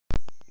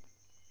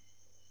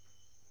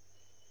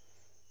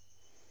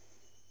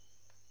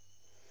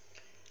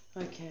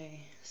Okay,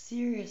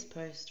 serious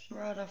post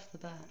right off the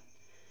bat.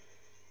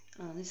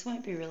 This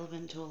won't be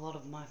relevant to a lot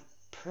of my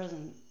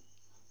present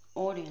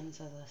audience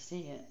as I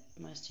see it.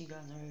 Most of you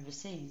guys are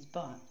overseas,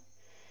 but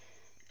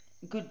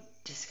good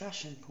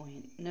discussion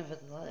point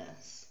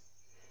nevertheless.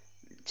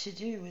 To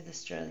do with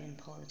Australian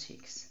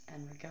politics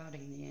and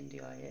regarding the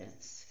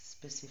NDIS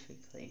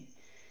specifically,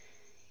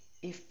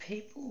 if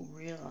people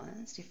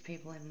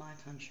in my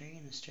country,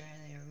 in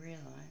Australia,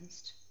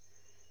 realised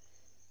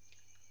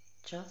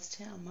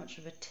just how much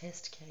of a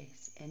test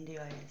case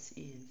NDIS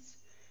is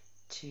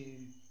to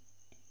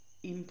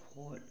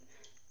import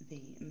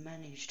the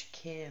managed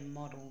care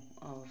model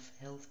of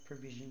health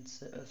provision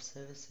of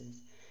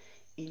services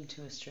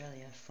into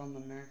Australia from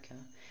America,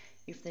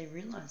 if they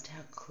realised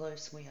how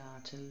close we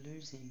are to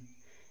losing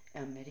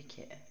our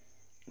Medicare,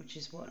 which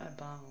is what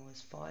Obama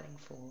was fighting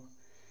for,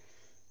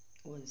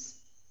 was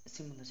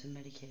similar to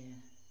Medicare,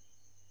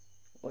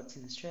 what's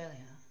in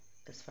Australia,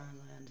 as far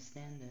as I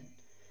understand it.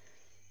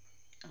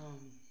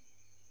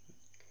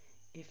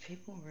 If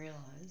people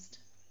realised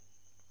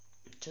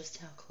just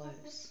how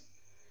close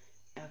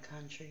our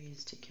country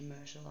is to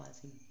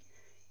commercialising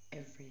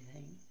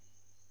everything,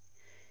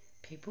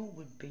 people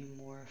would be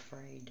more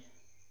afraid.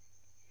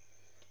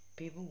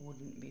 People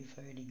wouldn't be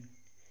voting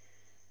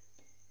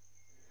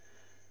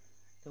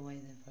the way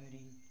they're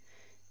voting.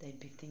 They'd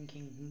be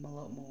thinking a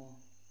lot more.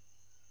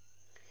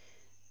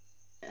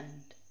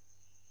 And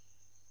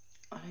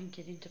I don't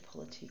get into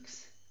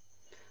politics.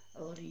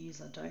 A lot of years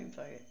I don't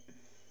vote.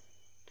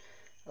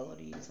 A lot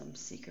of years I'm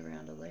sick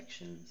around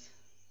elections.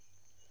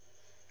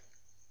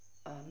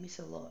 I miss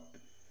a lot.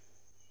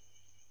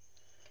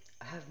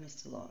 I have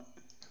missed a lot,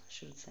 I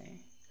should say.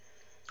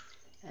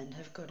 And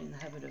have got in the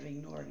habit of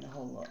ignoring a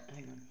whole lot.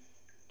 Hang on.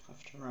 I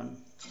have to run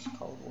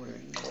cold water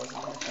indoors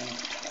on my phone.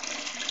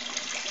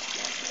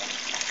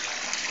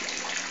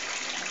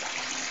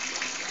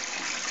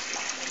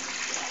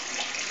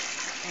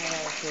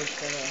 I feel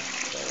better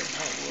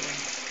hot water.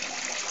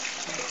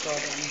 Thank God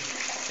I'm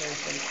very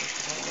thankful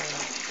for hot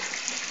water.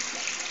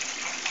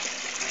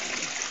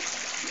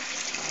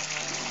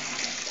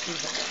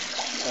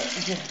 But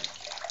yeah,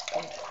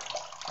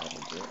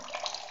 that'll do it.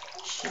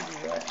 Should be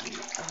right.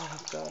 Oh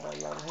God, I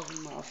love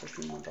having my office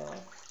in my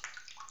bath.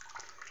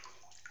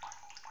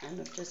 And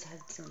I've just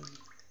had some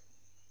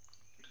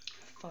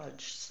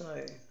fudge, so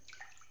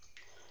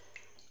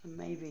I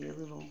may be a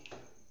little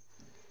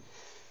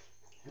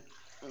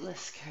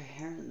less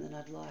coherent than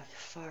I'd like,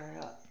 far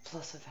out.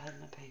 Plus I've had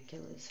my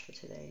painkillers for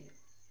today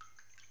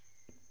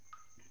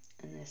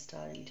and they're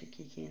starting to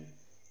kick in.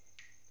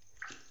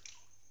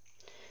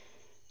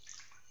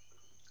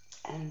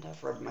 And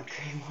I've rubbed my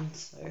cream on,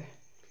 so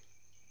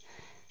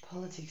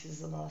politics is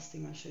the last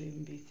thing I should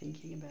even be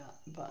thinking about,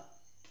 but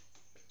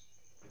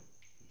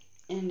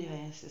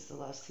NDIS is the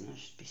last thing I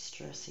should be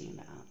stressing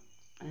about.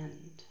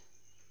 And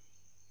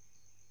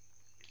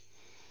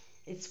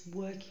it's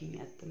working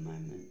at the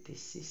moment,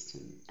 this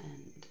system,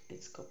 and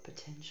it's got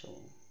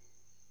potential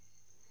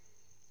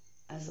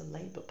as a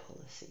Labour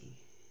policy,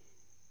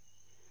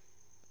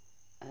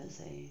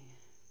 as a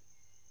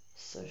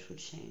social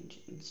change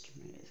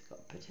instrument. It's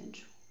got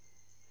potential.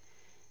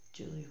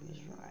 Julie was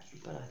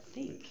right, but I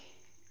think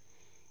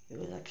it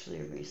was actually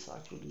a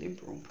recycled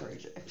Liberal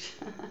project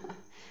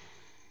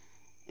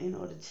in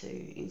order to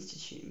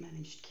institute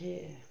managed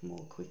care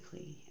more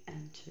quickly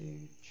and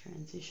to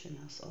transition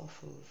us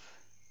off of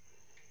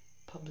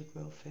public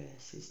welfare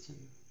system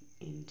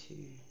into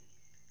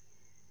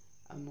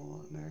a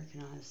more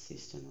Americanized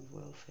system of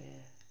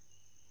welfare,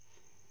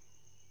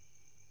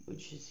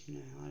 which is,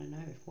 I don't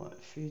know,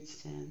 what, food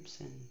stamps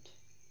and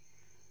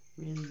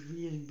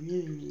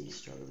really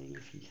struggling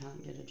if you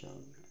can't get a job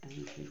and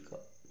if you've got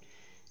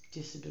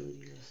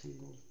disability or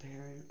single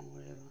parent or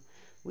whatever.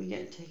 We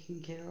get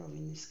taken care of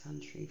in this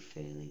country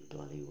fairly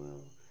bloody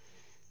well.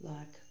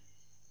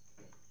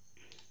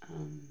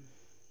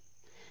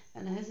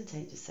 And I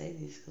hesitate to say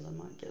this because I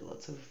might get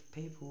lots of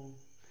people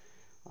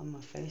on my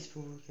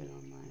Facebook and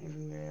on my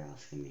everywhere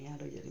asking me how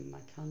to get in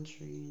my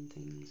country and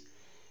things.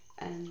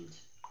 And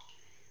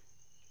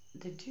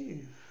they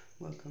do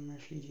welcome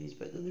refugees,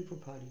 but the Liberal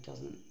Party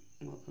doesn't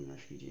welcome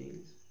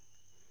refugees.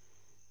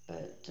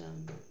 But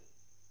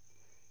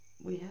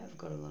we have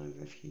got a lot of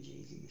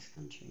refugees in this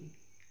country,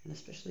 and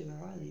especially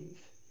where I live.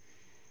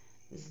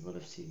 There's a lot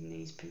of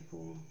Sudanese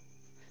people,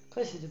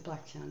 closer to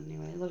Blacktown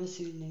anyway, a lot of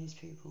Sudanese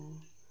people.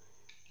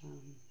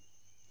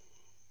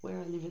 Where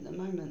I live at the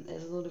moment,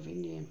 there's a lot of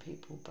Indian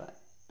people, but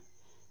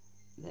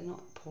they're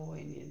not poor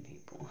Indian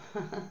people.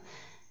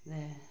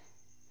 They're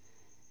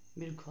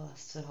middle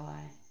class to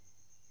high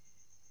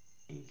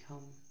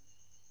income,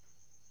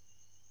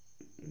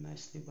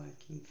 mostly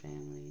working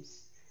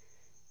families,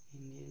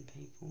 Indian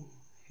people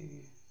who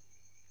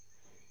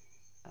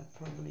are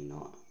probably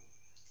not,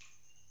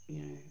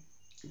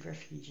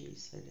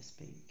 refugees, so to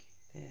speak.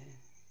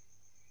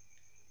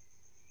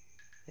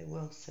 They're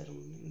well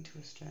settled into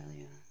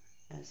Australia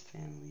as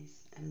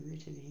families and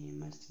rooted here,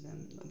 most of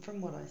them, from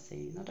what I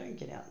see, and I don't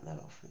get out that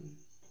often.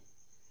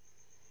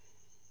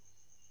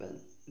 But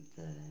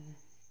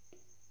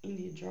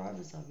Indian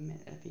drivers I've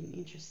met have been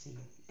interesting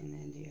in the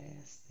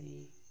NDIS.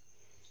 The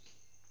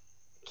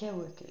care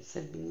workers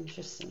have been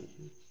interesting.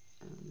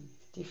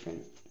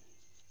 Different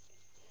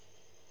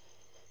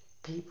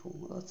people,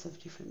 lots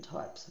of different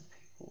types of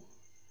people,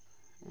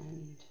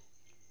 and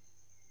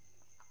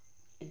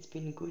it's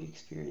been a good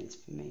experience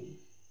for me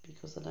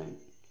because I don't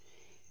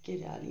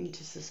get out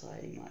into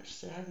society much,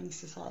 so having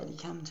society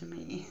come to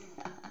me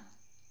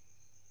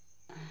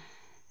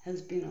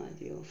has been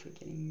ideal for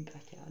getting me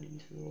back out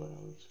into the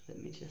world,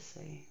 let me just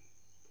say.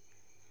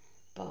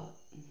 But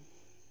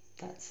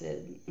that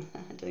said,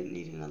 I don't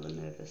need another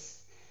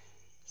nervous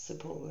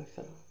support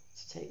worker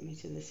to take me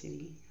to the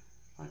city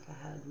like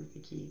I had with the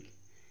gig,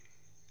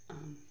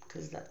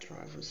 because that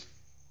drive was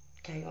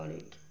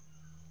chaotic.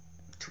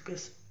 It took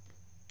us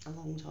a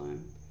long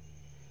time.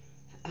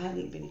 I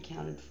hadn't been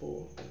accounted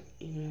for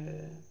in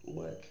her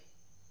work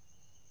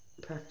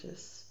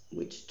practice,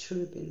 which should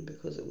have been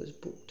because it was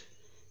booked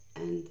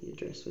and the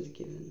address was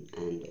given,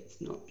 and it's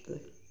not the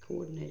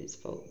coordinator's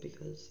fault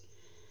because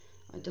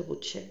I double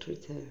checked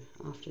with her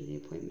after the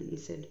appointment and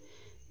said,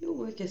 your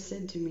worker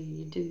said to me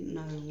you didn't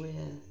know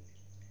where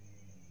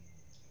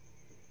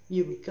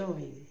you were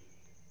going,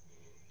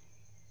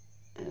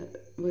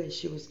 where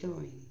she was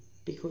going,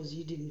 because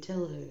you didn't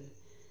tell her.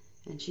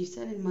 And she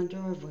sat in my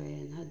driveway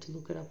and had to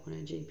look it up on her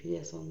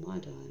GPS on my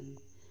dime.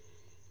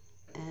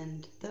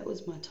 And that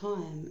was my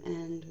time,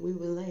 and we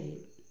were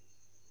late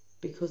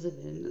because of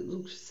it, and it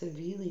looked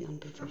severely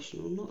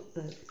unprofessional. Not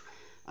that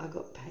I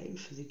got paid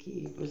for the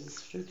gig, it was a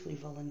strictly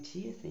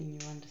volunteer thing,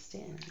 you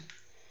understand.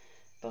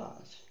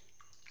 But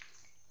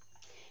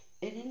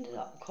it ended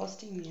up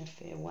costing me a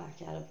fair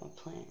whack out of my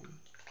plan.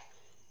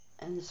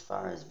 And as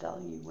far as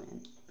value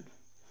went,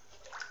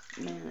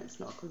 man, it's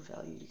not good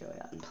value to go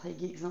out and play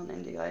gigs on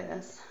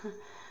NDIS.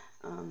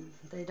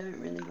 They don't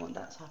really want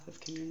that type of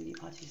community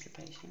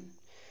participation,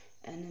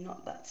 and they're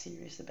not that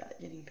serious about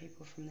getting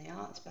people from the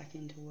arts back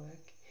into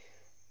work.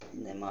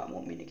 They might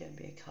want me to go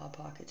be a car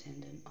park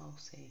attendant, I'll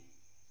see.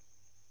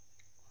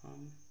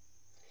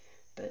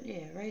 But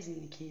yeah,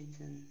 raising the kids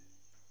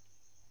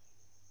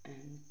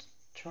and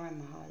trying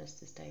my hardest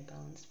to stay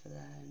balanced for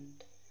that,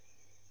 and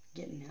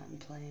getting out and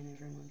playing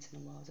every once in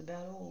a while is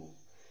about all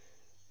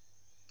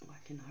I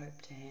can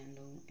hope to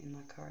handle in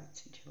my current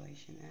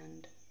situation.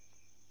 And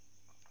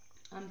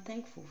I'm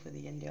thankful for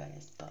the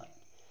NDIS, but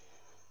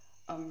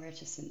I'm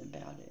reticent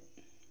about it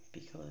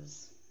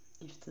because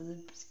if the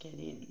Libs get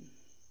in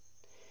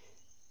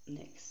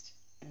next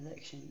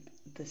election,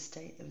 the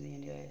state of the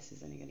NDIS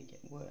is only going to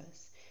get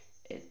worse.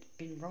 It's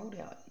been rolled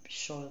out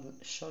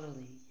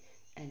shoddily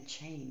and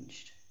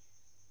changed,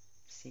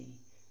 see,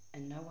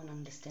 and no one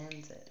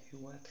understands it who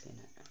works in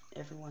it.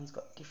 Everyone's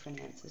got different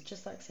answers,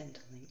 just like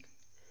Centrelink.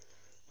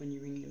 When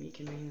you ring them, you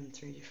can ring them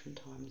 3 different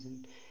times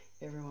and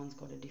everyone's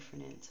got a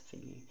different answer for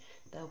you.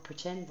 They'll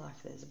pretend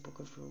like there's a book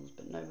of rules,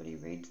 but nobody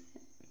reads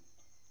it.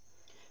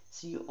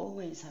 So you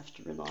always have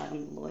to rely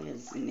on the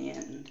lawyers in the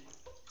end.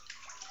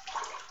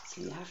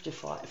 So you have to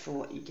fight for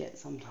what you get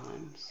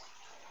sometimes.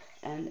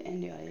 And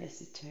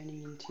NDIS is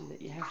turning into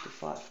that you have to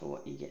fight for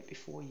what you get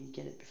before you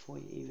get it, before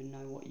you even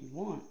know what you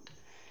want.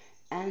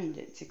 And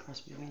it's a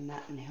cross between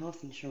that and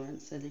health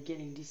insurance, so they're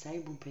getting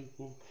disabled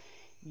people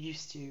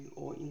used to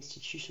or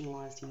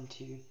institutionalised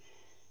into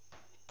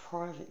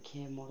private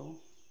care model.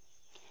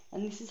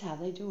 And this is how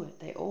they do it.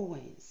 They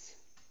always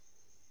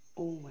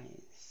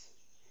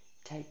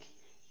take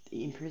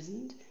the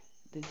imprisoned,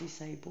 the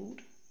disabled,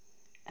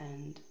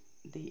 and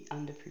the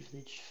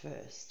underprivileged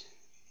first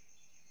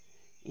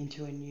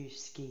into a new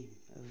scheme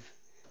of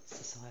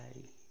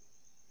society,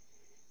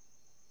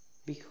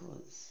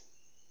 because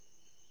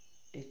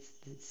it's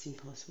the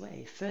simplest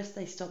way. First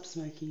they stopped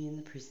smoking in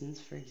the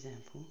prisons, for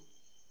example,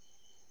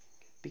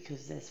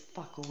 because there's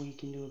fuck all you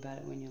can do about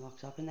it when you're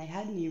locked up, and they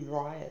had new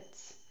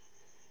riots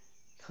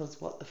because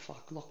what the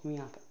fuck, lock me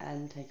up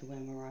and take away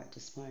my right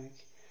to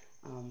smoke.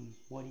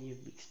 What are you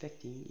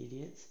expecting,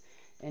 idiots?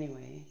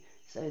 Anyway,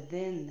 so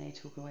then they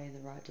took away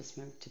the right to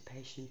smoke to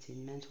patients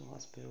in mental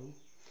hospital,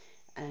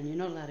 and you're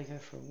not allowed to go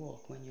for a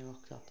walk when you're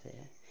locked up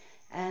there.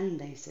 And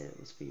they said it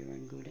was for your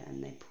own good,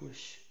 and they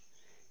push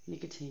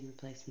nicotine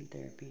replacement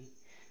therapy.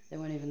 They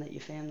won't even let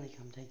your family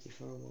come take you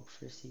for a walk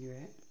for a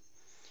cigarette.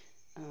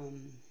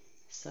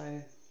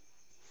 So,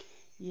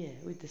 yeah,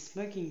 with the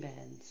smoking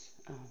bans,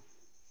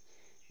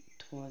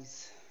 it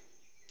was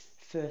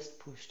first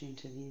pushed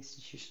into the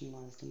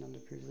institutionalised and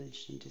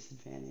underprivileged and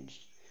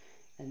disadvantaged,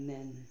 and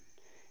then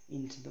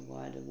into the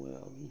wider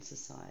world and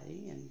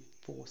society and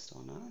forced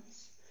on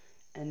us.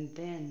 And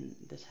then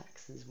the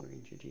taxes were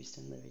introduced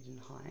and levied and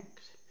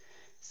hiked.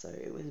 So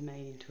it was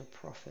made into a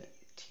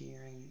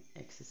profiteering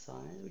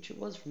exercise, which it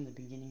was from the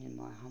beginning in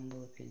my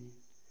humble opinion.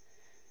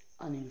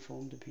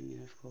 Uninformed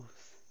opinion, of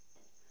course.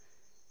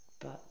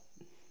 But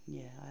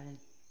yeah,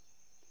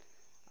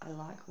 I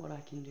like what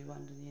I can do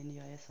under the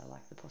NDIS. I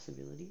like the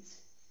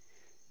possibilities.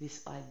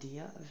 This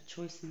idea of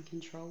choice and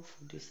control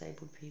for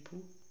disabled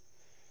people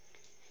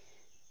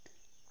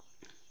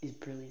is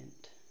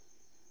brilliant.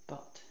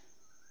 But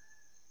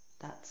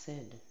that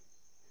said,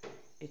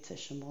 it's a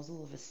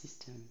schmozzle of a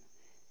system.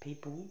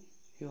 People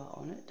who are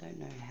on it don't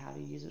know how to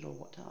use it or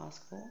what to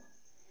ask for.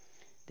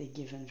 They're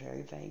given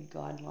very vague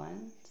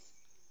guidelines.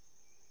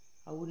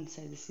 I wouldn't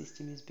say the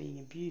system is being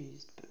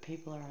abused, but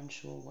people are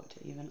unsure what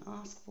to even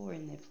ask for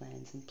in their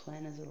plans, and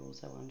planners are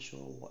also unsure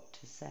what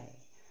to say.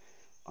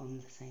 On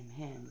the same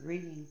hand,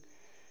 reading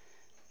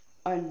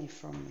only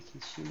from the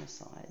consumer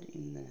side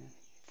in the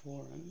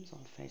forums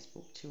on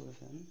Facebook, 2 of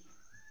them,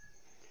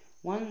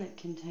 one that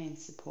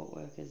contains support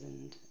workers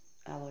and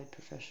allied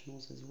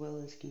professionals as well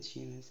as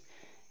consumers,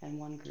 and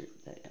one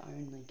group that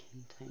only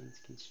contains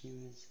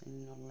consumers and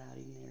you're not allowed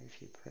in there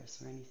if you're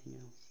press or anything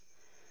else.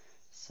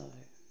 So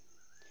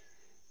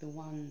the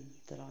one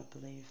that I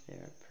believe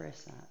they're a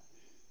press at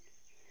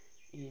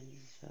is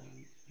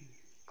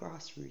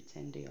grassroots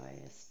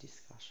NDIS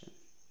discussion.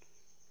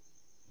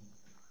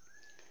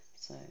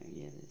 So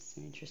yeah, there's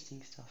some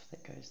interesting stuff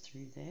that goes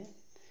through there.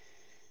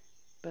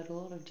 But a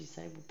lot of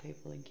disabled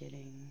people are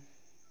getting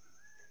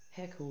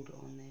heckled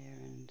on there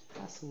and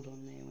hassled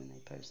on there when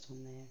they post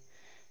on there.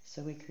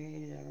 So we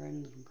created our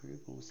own little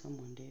group, or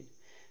someone did,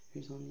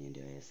 who's on the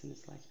NDIS, and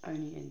it's like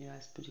only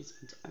NDIS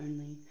participants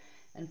only.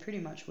 And pretty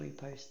much we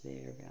post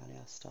there about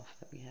our stuff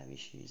that we have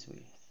issues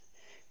with,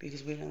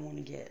 because we don't want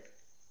to get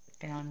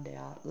found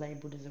out,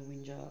 labelled as a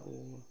whinger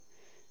or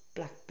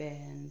black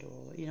banned,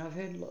 or, you know, I've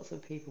heard lots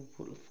of people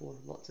put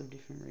forward lots of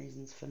different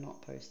reasons for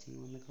not posting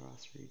on the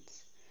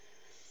grassroots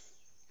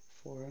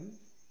forum.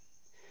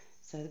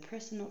 So the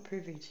press are not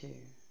privy to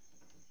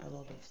a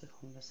lot of the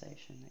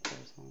conversation that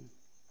goes on.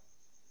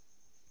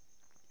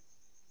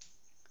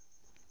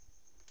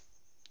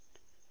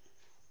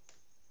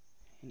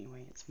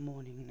 Anyway, it's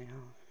morning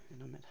now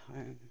and I'm at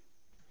home.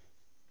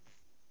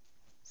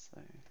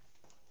 So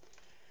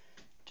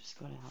just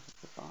got out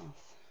of the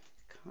bath.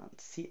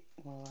 Can't sit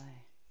while I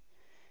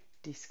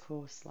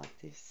discourse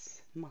like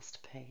this.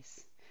 Must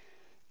pace.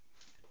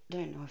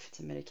 Don't know if it's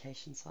a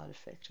medication side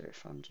effect or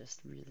if I'm just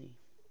really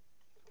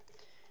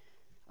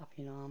up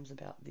in arms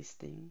about this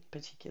thing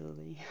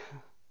particularly.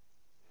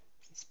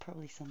 It's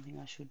probably something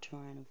I should try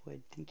and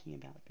avoid thinking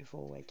about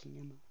before waking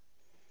Emma.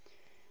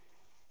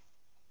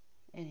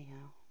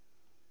 Anyhow,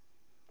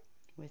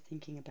 we're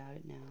thinking about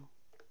it now.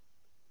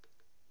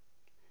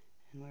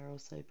 And we're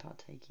also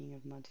partaking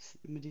of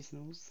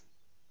medicinals.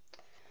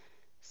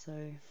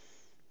 So,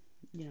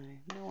 you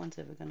know, no one's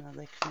ever going to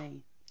elect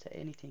me to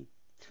anything.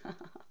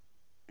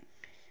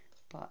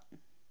 But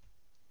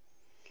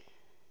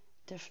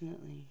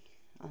definitely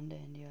under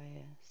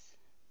NDIS,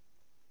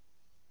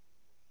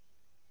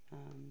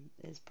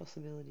 there's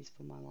possibilities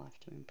for my life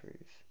to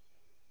improve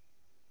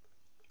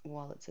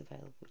while it's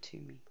available to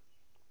me.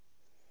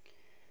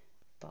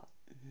 But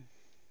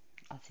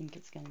I think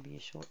it's going to be a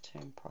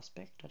short-term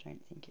prospect. I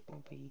don't think it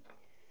will be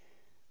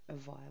a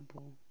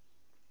viable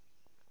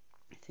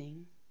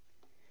thing.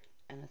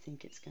 And I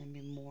think it's going to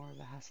be more of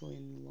a hassle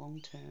in the long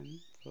term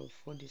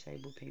for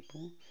disabled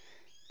people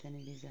than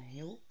it is a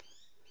help.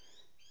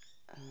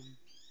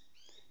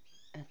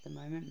 At the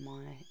moment,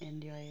 my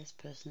NDIS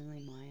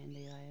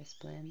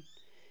plan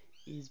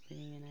is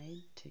being an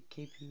aid to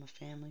keeping my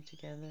family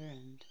together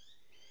and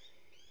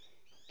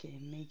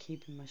getting me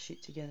keeping my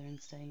shit together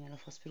and staying out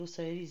of hospital.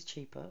 So it is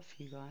cheaper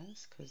for you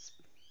guys, because,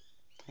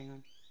 hang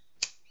on.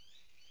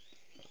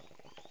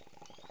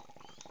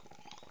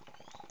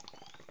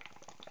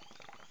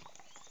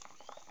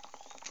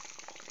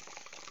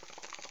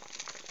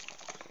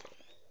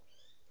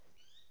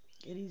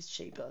 It is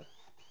cheaper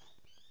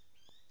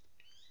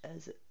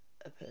as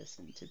a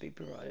person to be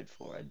provided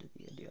for under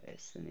the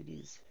NDIS than it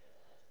is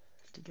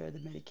to go the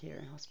Medicare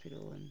and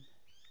hospital and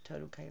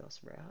total chaos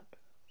route.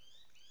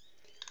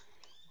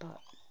 But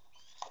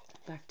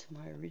back to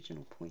my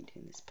original point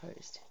in this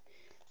post,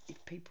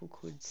 if people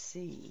could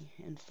see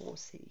and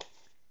foresee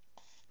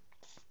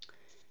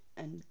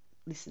and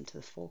listen to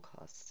the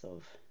forecasts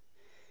of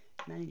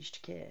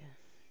managed care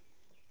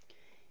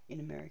in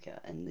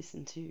America and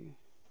listen to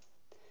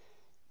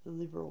the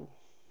liberal,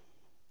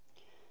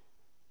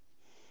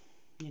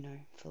 you know,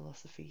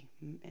 philosophy,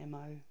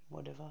 MO,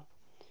 whatever,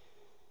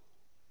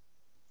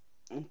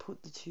 and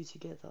put the two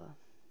together,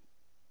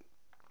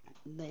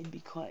 they'd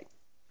be quite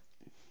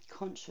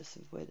conscious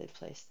of where they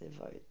place their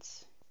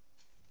votes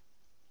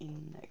in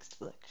the next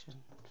election.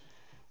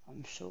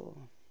 I'm sure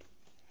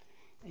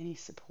any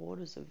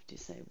supporters of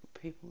disabled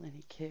people,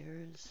 any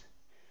carers,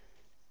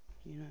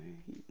 you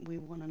know, we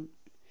want to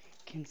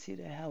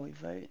consider how we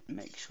vote,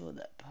 make sure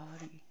that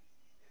party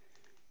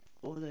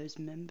or those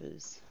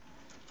members,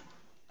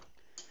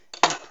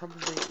 and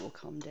probably it will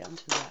come down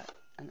to that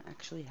and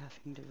actually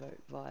having to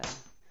vote via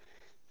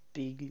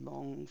big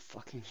long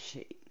fucking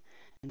sheet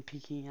and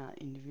picking out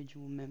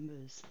individual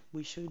members.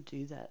 We should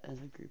do that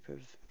as a group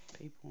of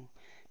people.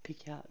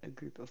 Pick out a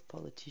group of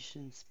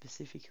politicians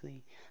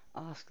specifically,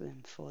 ask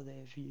them for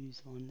their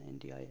views on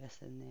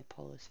NDIS and their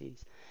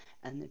policies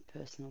and their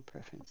personal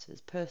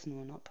preferences,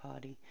 personal not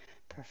party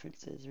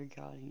preferences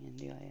regarding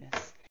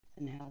NDIS,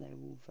 and how they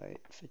will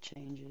vote for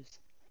changes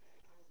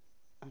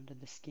under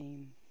the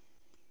scheme.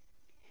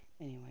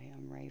 Anyway,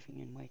 I'm raving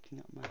and waking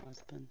up my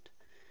husband.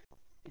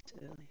 It's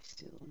early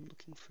still. I'm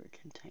looking for a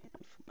container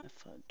for my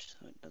fudge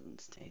so it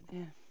doesn't stay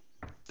there.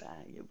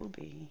 Bag it will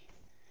be.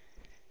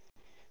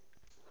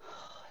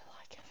 Oh, I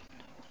like having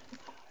no one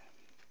at home.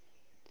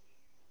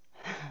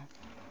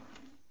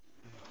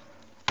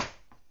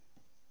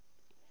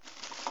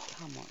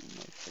 Come on,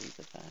 no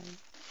freezer bag.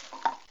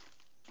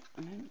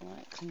 I don't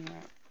like cling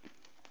wrap.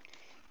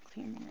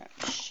 Cling wrap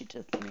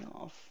shitteth me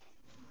off.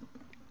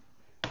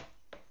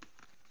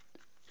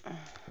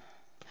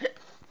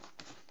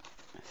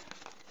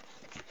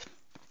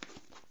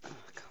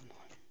 Oh, come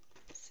on.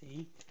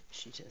 See?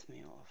 Shitteth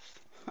me off.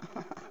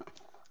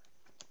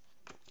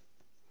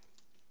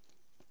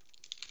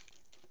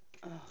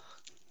 Oh,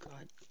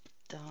 god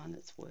darn,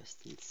 it's worse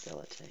than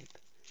sellotape.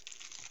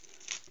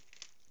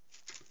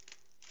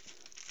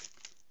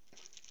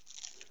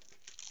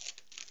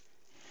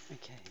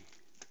 Okay,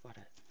 got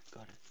it.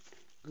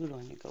 Good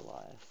on you,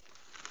 Goliath.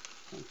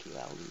 Thank you,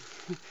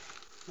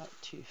 Aldi. Not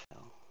too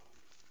foul.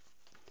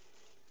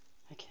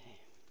 Okay.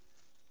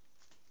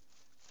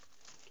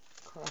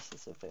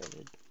 Crisis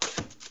averted.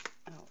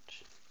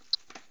 Ouch.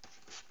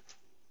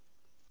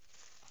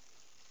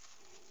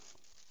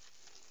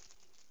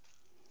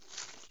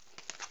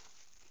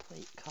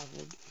 Plate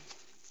covered.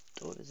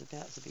 Daughter's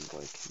about to be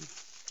woken.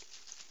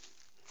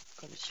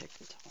 Gotta check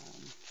the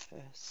time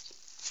first.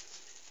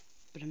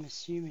 But I'm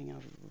assuming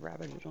I've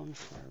rabbited on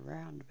for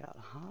around about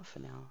half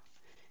an hour.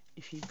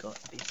 If you got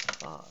this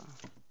far,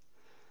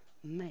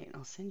 mate,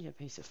 I'll send you a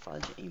piece of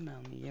fudge.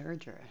 Email me your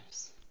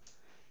address.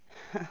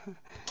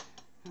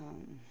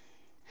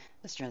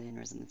 Australian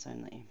residents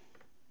only.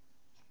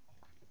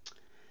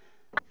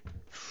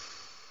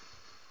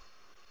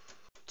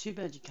 Too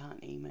bad you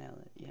can't email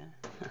it, yeah?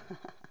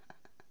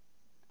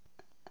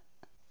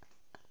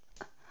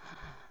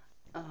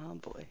 Oh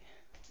boy.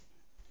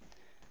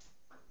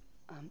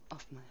 I'm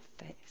off my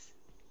face.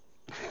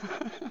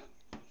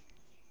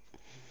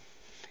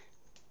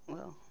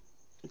 Well,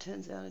 it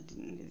turns out I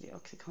didn't need the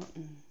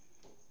Oxycontin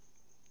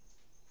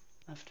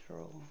after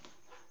all.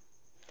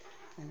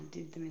 And I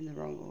did them in the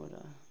wrong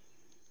order.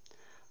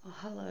 Oh,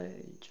 hello,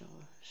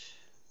 Josh.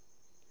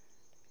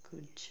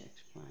 Good,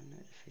 checked my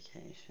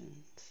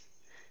notifications.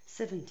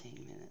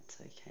 17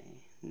 minutes,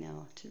 okay.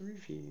 Now to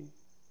review.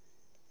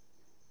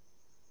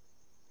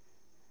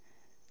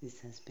 This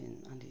has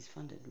been Undies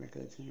Funded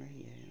Records and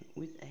Radio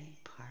with a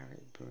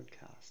pirate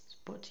broadcast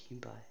brought to you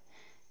by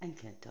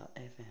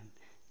Anchor.fm.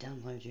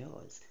 Download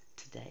yours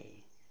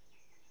today.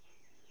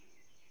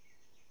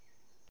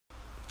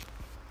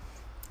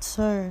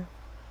 So,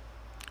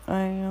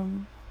 I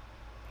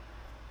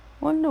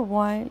wonder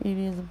why it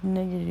is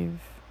negative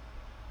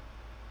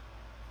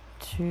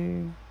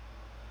to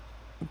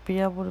be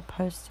able to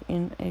post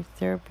in a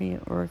therapy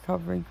or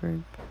recovery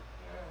group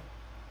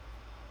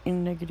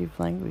in negative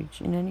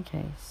language in any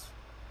case.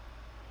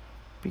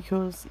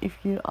 Because if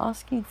you're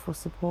asking for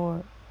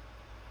support,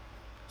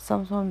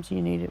 sometimes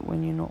you need it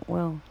when you're not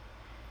well.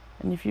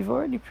 And if you've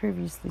already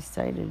previously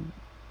stated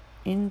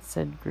in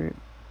said group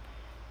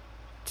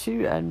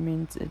to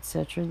admins,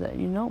 etc., that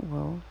you're not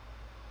well,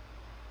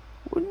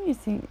 wouldn't you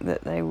think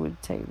that they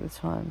would take the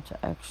time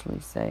to actually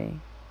say,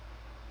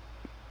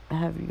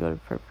 have you got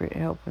appropriate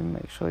help, and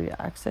make sure you're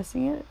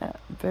accessing it at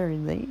very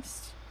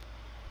least?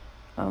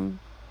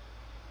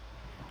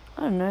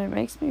 I don't know, it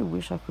makes me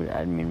wish I could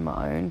admin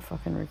my own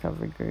fucking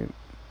recovery group.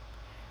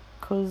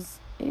 Because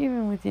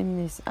even within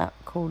this app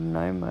called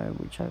Nomo,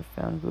 which I've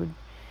found good,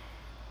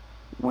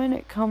 when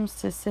it comes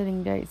to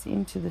setting dates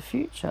into the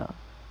future,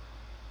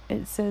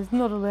 it says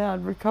not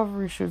allowed,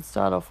 recovery should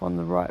start off on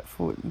the right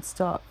foot and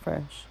start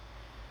fresh.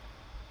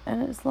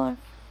 And it's like,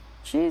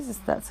 Jesus,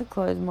 that's a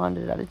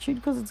closed-minded attitude,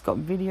 because it's got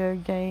video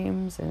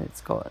games and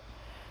it's got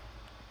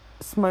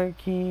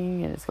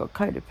smoking and it's got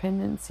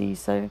codependency,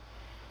 so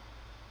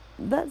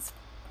that's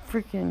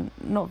freaking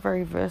not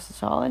very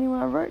versatile. Anyway,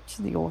 I wrote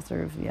to the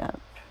author of the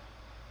app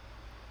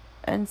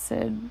and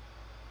said,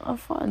 I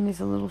find this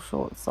a little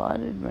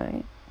short-sighted,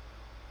 mate.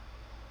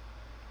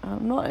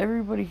 Not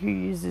everybody who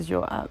uses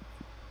your app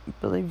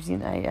believes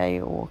in AA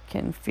or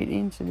can fit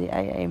into the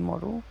AA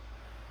model,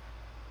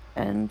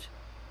 and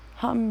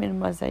harm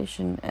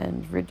minimization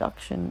and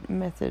reduction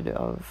method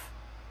of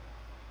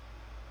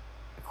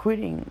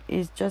quitting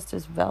is just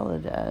as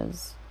valid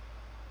as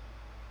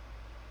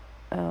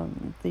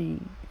the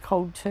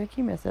cold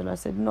turkey method. I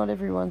said not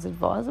everyone's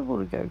advisable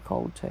to go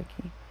cold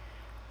turkey.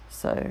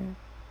 So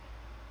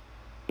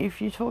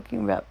if you're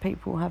talking about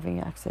people having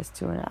access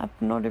to an app,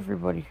 not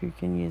everybody who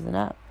can use an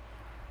app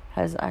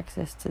has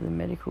access to the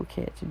medical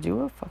care to do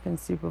a fucking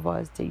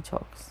supervised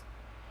detox.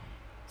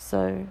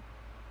 So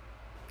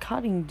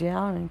cutting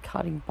down and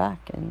cutting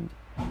back and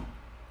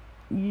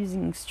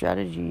using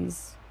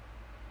strategies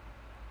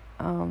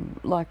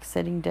like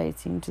setting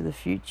dates into the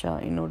future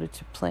in order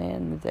to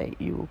plan the date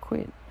you will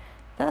quit,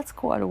 that's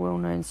quite a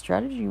well-known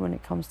strategy when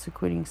it comes to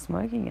quitting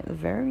smoking. At the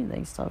very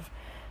least, I've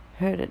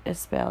heard it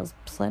espoused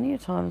plenty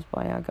of times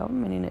by our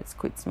government in its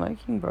quit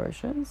smoking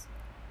brochures.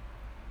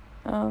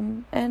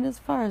 And as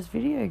far as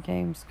video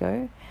games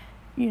go,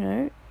 you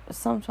know,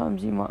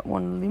 sometimes you might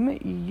want to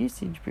limit your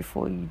usage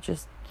before you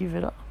just give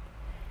it up.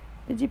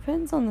 It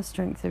depends on the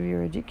strength of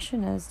your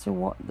addiction as to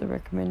what the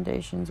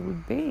recommendations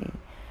would be.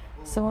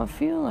 So I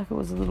feel like it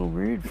was a little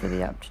rude for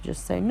the app to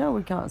just say, no,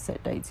 we can't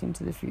set dates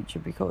into the future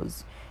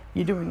because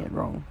you're doing it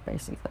wrong,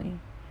 basically.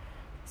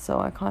 So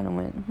I kind of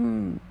went,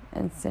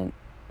 and sent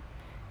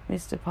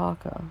Mr.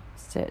 Parker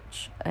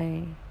Stech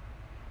a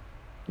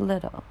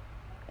letter,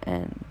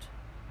 and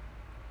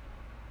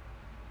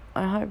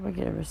I hope I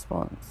get a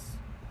response.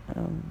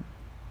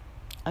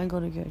 I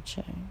gotta go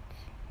check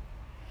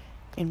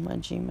in my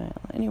Gmail.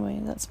 Anyway,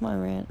 that's my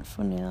rant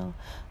for now.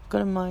 I've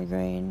got a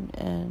migraine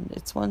and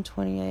it's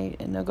 1:28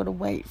 and I've got to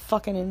wait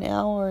fucking an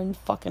hour and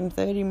fucking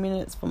 30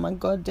 minutes for my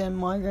goddamn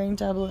migraine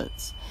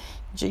tablets.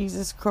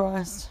 Jesus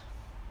Christ.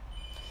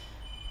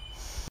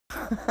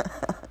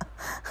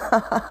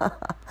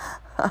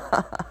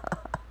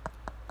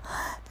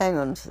 Hang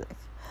on a sec.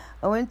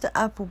 I went to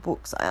Apple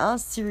Books. I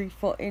asked Siri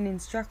for an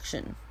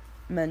instruction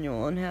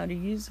manual on how to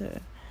use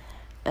her.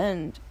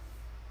 And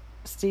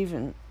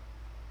Stephen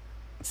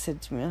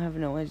said to me, I have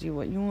no idea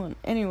what you want.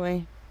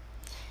 Anyway,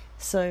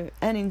 so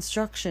an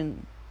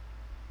instruction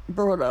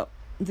brought up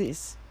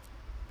this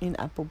in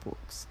Apple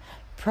Books.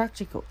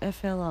 Practical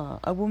FLR,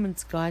 A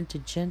Woman's Guide to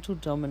Gentle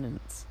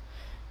Dominance.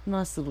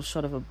 Nice little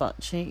shot of a butt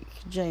cheek.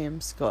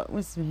 J.M. Scott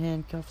with some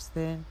handcuffs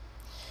there.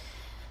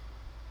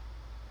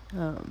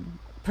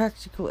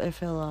 Practical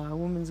FLR, A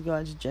Woman's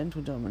Guide to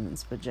Gentle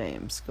Dominance by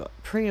J.M. Scott.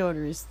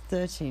 Pre-order is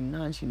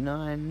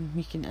 $13.99.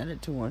 You can add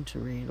it to want to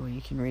read, or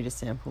you can read a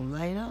sample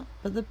later.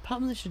 But the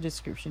publisher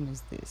description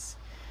is this.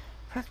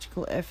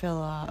 Practical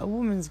FLR, A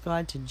Woman's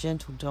Guide to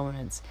Gentle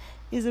Dominance,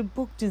 is a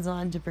book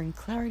designed to bring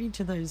clarity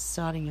to those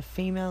starting a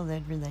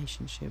female-led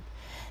relationship.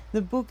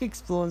 The book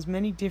explores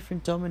many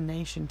different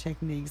domination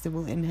techniques that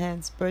will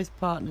enhance both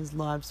partners'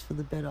 lives for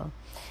the better.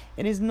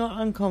 It is not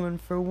uncommon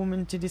for a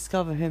woman to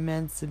discover her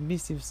man's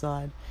submissive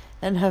side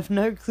and have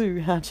no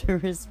clue how to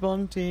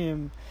respond to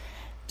him.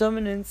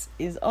 Dominance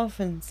is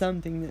often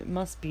something that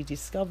must be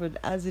discovered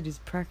as it is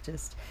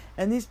practiced,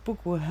 and this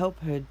book will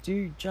help her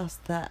do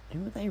just that.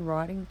 Who are they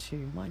writing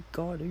to? My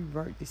God, who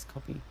wrote this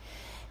copy?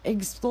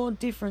 Explore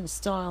different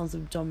styles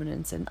of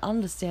dominance and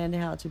understand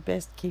how to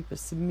best keep a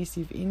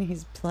submissive in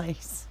his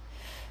place.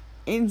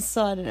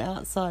 Inside and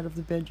outside of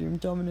the bedroom,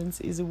 dominance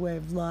is a way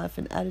of life,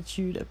 an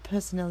attitude, a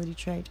personality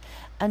trait,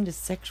 and a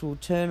sexual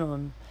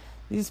turn-on.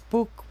 This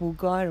book will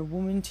guide a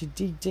woman to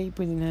dig deep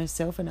within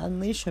herself and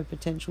unleash her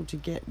potential to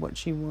get what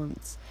she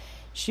wants.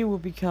 She will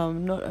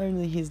become not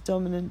only his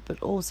dominant,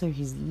 but also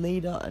his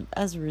leader, and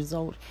as a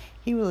result,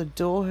 he will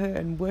adore her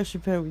and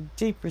worship her with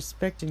deep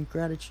respect and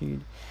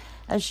gratitude.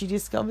 As she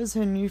discovers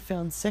her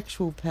newfound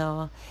sexual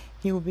power,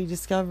 he will be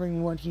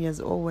discovering what he has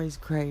always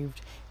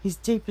craved, his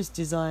deepest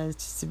desires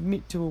to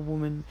submit to a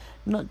woman,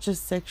 not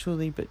just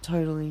sexually but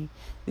totally.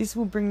 This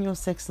will bring your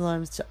sex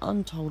lives to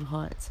untold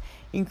heights,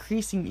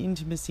 increasing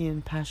intimacy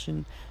and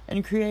passion,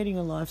 and creating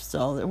a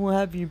lifestyle that will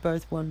have you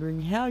both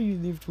wondering how you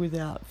lived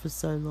without for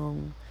so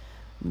long.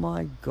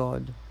 My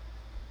God.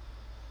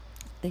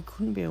 There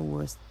couldn't be a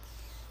worse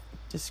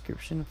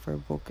description for a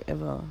book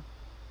ever.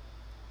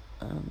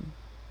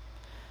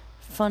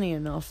 Funny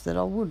enough that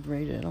I would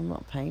read it. I'm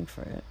not paying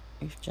for it.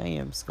 If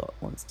J.M. Scott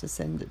wants to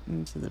send it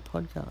into the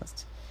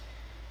podcast,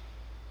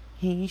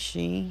 he,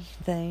 she,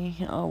 they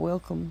are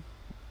welcome.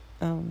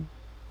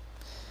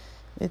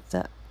 It's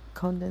at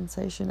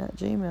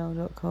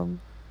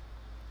condensation@gmail.com.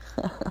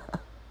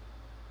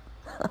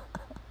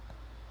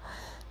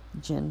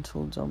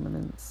 Gentle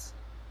dominance.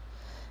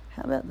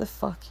 How about the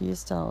fuck you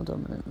style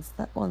dominance?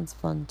 That one's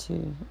fun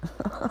too.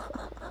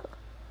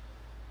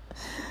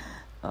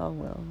 Oh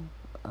well.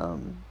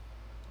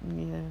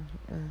 Yeah.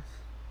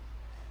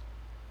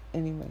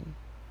 Anyway,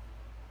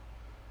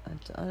 I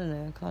don't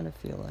know. I kind of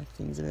feel like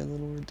things are a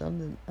little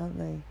redundant, aren't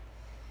they?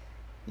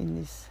 In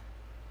this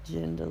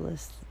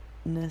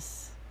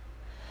genderlessness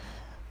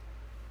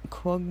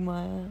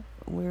quagmire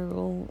we're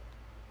all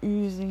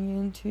oozing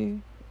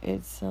into.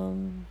 It's I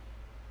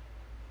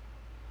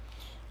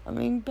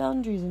mean,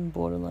 boundaries and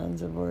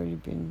borderlines have already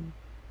been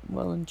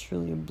well and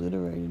truly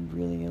obliterated,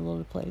 really, in a lot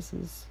of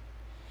places.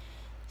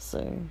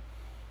 So,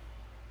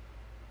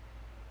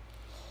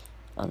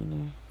 I don't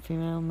know,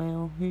 female,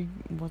 male,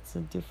 what's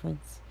the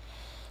difference?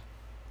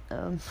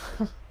 I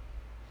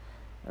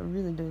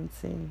really don't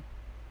see.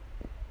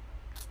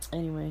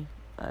 Anyway,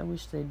 I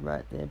wish they'd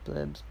write their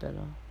blurbs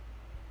better.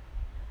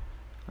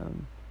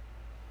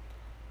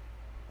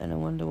 And I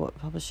wonder what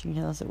publishing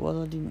house it was.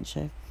 I didn't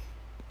check.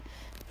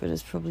 But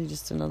it's probably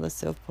just another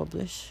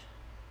self-publish.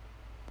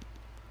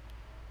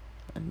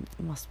 And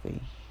it must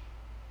be.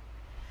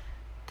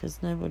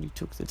 Because nobody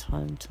took the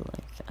time to,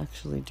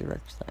 actually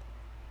direct that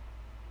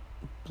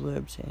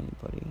blurb to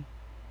anybody.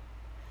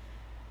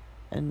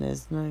 And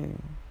there's no...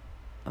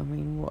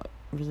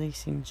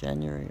 release in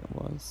January it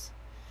was.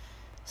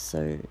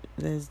 So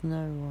there's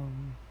no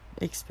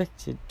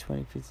expected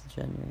 25th of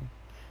January.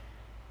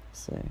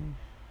 So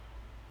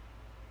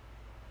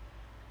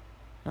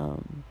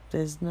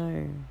there's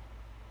no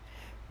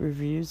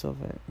reviews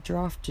of it.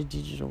 Draft to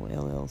Digital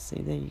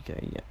LLC. There you go.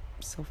 Yep.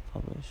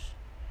 Self-publish.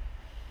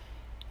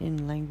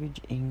 In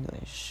language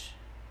English.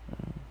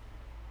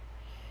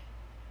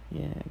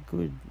 Yeah,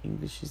 good.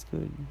 English is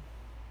good.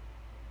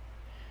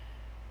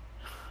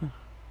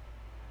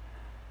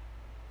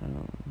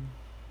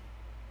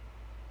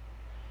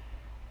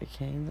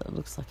 Okay, that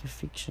looks like a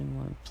fiction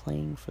one.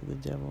 Playing for the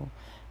Devil.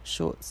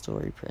 Short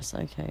story press.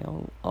 Okay,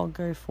 I'll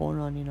go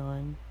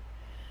 $4.99.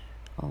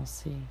 I'll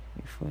see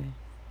if we're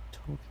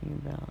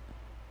talking about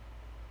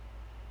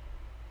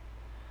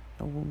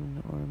a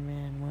woman or a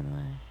man when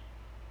I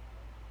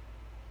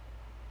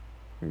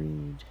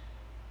read.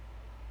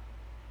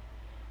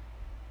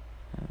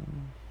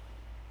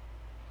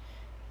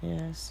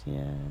 Yes.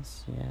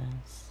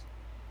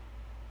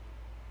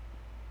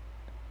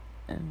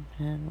 And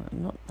man,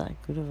 not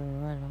that good of a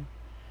writer.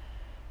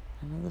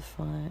 Another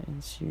fire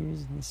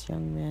ensues, and this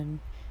young man,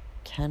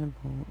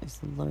 Cannibal, is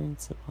the lone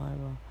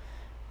survivor.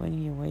 When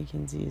he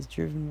awakens, he is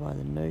driven by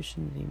the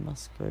notion that he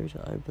must go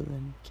to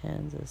Oberlin,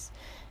 Kansas,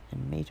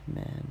 and meet a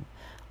man.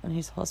 On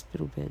his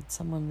hospital bed,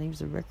 someone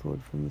leaves a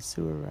record from the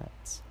sewer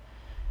rats.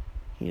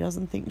 He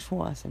doesn't think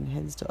twice and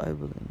heads to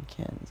Oberlin,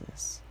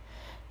 Kansas.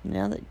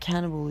 Now that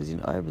Cannibal is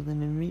in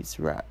Oberlin and meets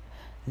Rat,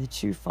 the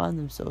two find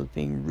themselves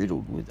being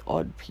riddled with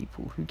odd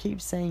people who keep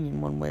saying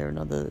in one way or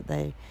another that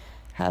they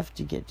have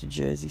to get to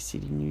Jersey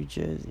City, New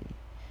Jersey.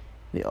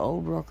 The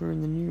old rocker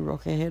and the new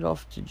rocker head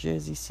off to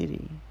Jersey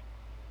City,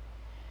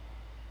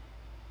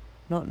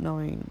 not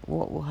knowing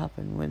what will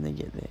happen when they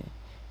get there.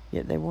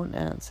 Yet they want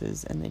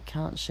answers and they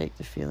can't shake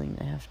the feeling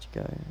they have to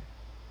go.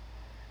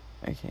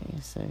 Okay,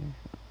 so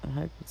I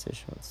hope it's a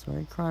short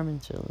story. Crime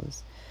and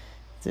Thrillers,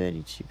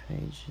 32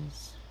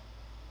 pages.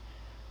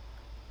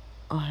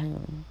 Oh, hang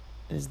on.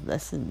 There's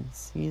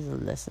lessons. Here's a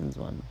lessons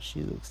one.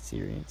 She looks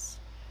serious.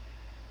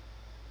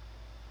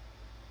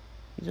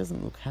 He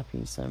doesn't look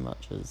happy so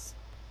much as,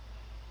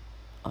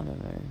 I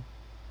don't know,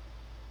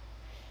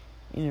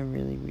 in a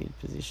really weird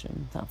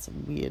position. That's a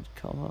weird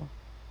cover.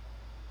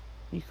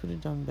 You could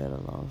have done better,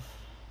 love.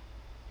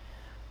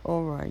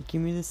 Alright,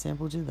 give me the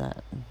sample to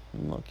that.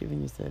 I'm not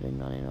giving you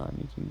 $13.99.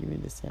 You can give me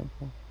the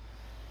sample.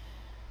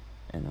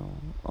 And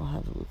I'll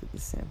have a look at the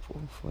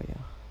sample for you.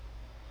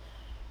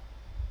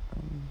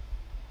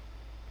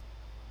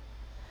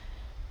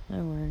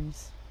 No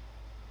worries.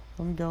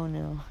 I'm going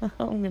now.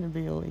 I'm going to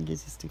be all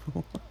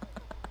egotistical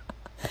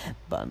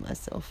by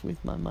myself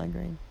with my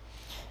migraine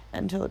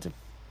and tell it to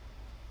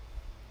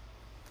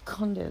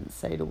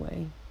condensate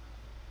away.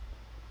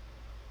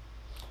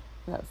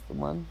 That's the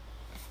one.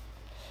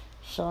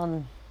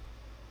 Sean,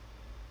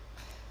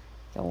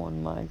 go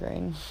on,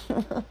 migraine.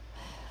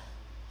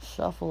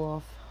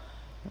 Shuffle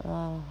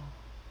off.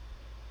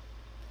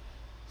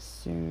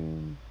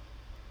 Soon.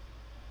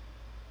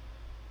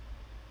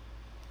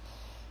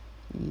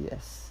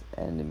 Yes,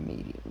 and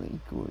immediately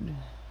good.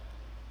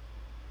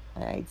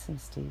 I ate some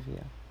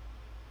stevia.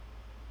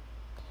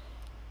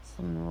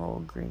 Some raw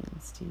green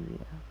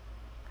stevia.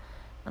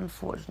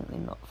 Unfortunately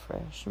not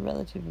fresh. A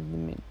relative of the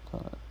mint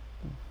plant.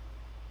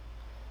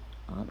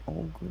 Aren't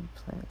all good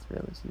plants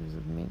relatives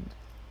of mint?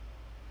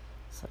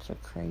 Such a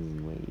crazy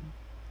weed.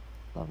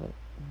 Love it.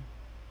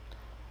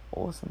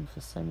 Awesome for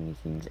so many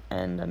things.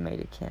 And I made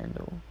a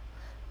candle.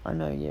 I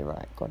know, yeah,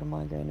 right. Got a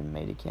migraine and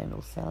made a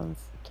candle. Sounds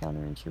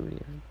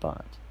counterintuitive,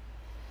 but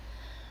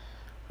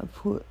I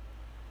put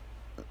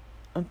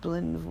a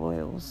blend of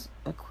oils,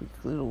 a quick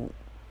little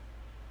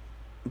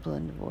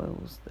blend of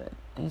oils that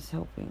is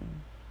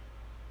helping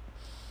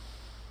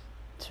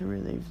to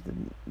relieve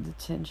the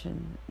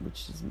tension,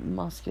 which is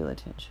muscular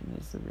tension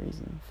is the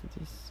reason for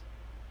this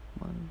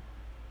one,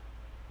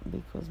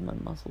 because my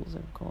muscles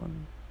have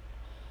gone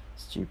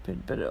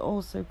stupid, but it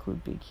also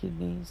could be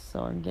kidneys,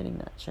 so I'm getting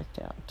that checked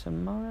out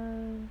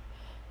tomorrow,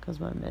 because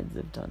my meds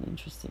have done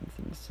interesting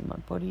things to my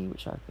body,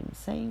 which I've been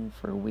saying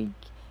for a week,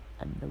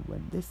 and no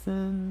one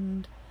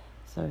listened,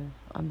 so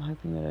I'm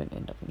hoping I don't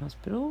end up in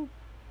hospital.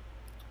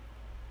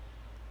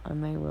 I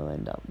may well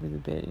end up with a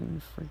bed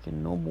in a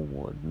freaking normal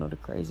ward, not a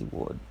crazy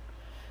ward,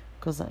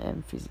 because I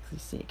am physically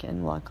sick,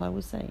 and like I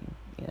was saying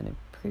in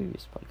a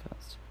previous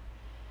podcast,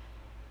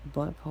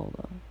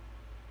 bipolar,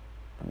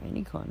 or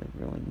any kind of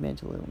really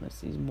mental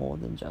illness, is more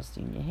than just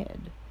in your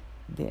head.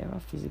 There are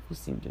physical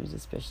symptoms,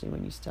 especially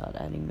when you start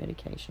adding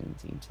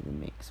medications into the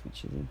mix,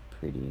 which is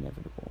pretty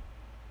inevitable.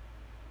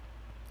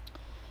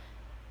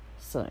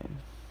 So,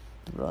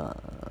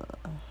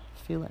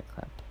 feel like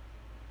crap.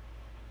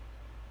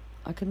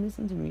 I can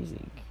listen to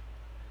music.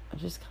 I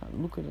just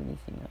can't look at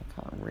anything.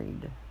 I can't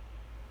read.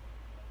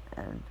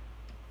 And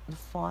the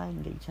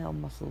fine detail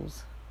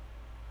muscles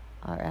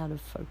are out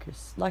of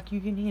focus. Like, you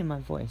can hear my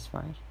voice,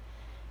 right?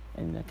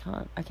 And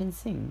I can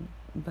sing,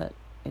 but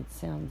it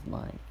sounds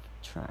like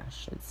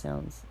trash. It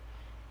sounds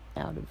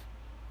out of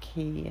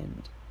key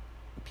and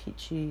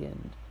pitchy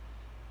and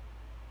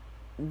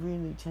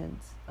really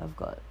tense. I've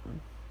got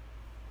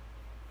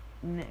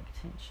neck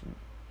tension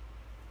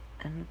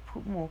and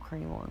put more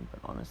cream on,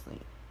 but honestly,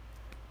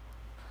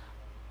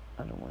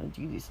 I don't want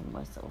to do this on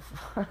myself.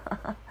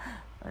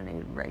 I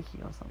need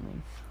Reiki or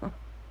something.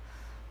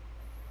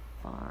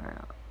 Far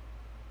out.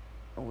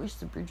 I wish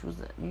the bridge was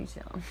at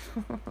Newtown.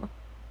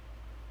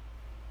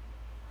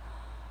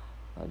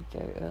 I'd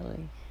go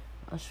early.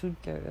 I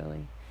should go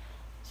early.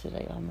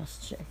 Today I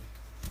must check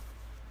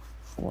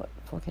what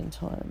fucking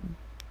time.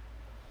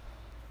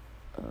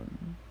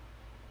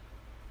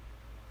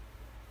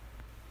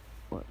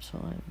 What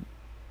time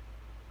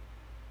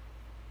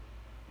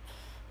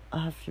I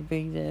have to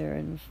be there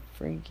and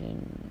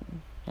freaking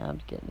how to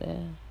get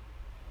there.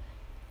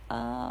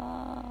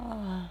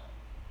 I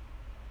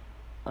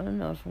don't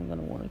know if I'm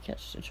gonna want to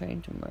catch the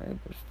train tomorrow,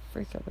 but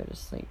freak, I better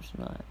sleep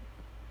tonight.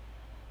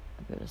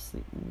 I better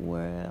sleep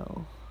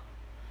well.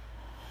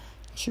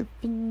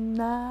 Tripping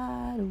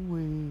night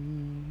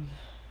away.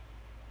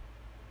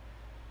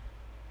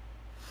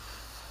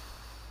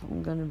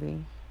 I'm gonna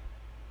be.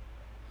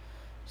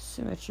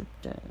 Summer trip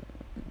down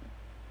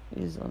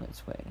is on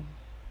its way.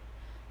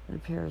 And a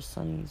pair of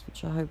sunnies,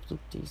 which I hope look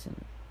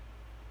decent.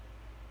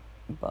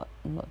 But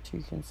I'm not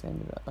too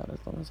concerned about that as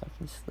long as I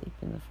can sleep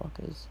in the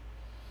fuckers.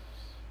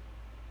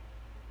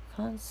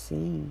 Can't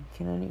see,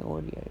 can only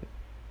audio.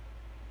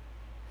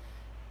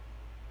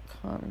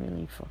 Can't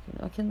really fucking...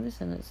 I can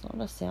listen, it's not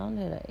a sound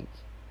headache.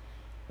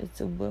 It's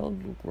a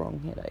world look wrong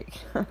headache.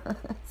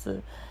 It's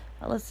a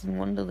Alice in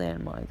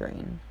Wonderland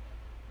migraine.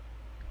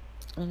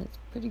 And it's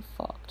pretty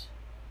fucked,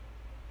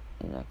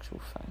 in actual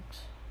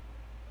fact.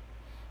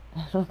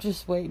 And I'm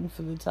just waiting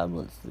for the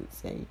tablets that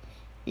say,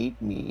 eat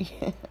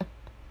me.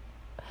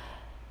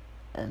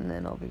 And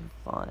then I'll be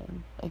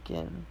fine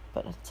again.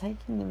 But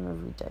taking them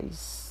every day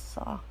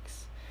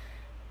sucks.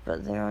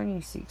 But they're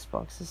only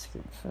 $6 a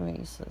script for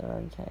me, so they're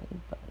okay.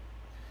 But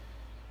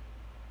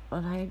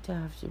I'd hate to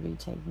have to be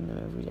taking them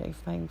every day,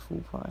 paying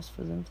full price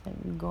for them.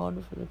 Thank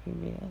God for the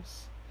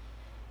PBS.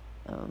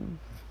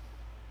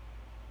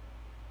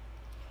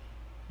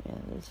 Yeah,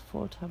 there's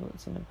 4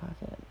 tablets in a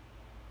packet.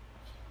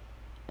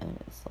 And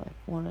it's like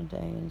 1 a day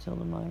until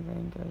the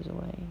migraine goes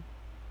away.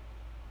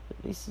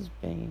 But this has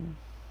been...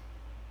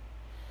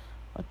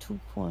 I took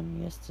one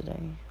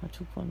yesterday. I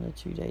took one the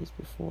 2 days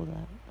before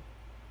that.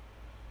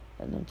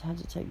 And then had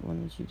to take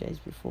one the 2 days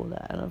before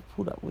that. And I've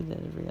put up with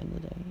it every other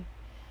day.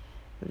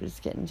 But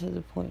it's getting to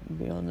the point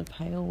beyond the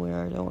pale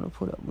where I don't want to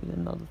put up with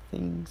another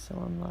thing. So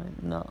I'm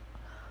like, nah.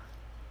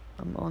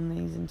 I'm on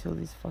these until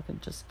this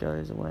fucking just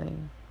goes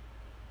away.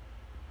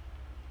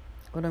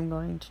 But I'm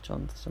going to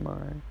John's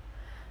tomorrow.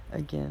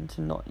 Again,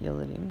 to not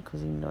yell at him,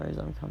 because he knows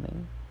I'm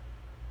coming.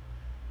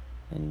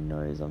 And he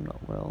knows I'm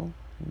not well.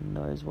 He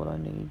knows what I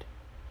need.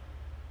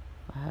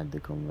 I had the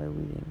convo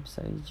with him,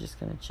 so he's just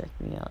going to check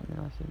me out and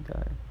then I can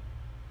go.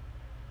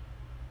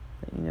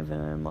 But you never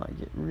know, I might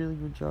get really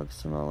good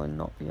drugs tomorrow and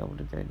not be able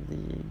to go to the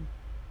ED.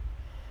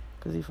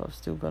 Because if I've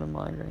still got a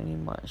migraine, he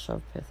might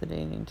shove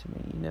pethidine into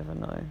me, you never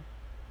know.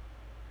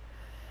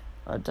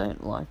 I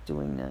don't like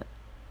doing that.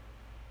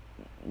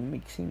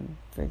 Mixing,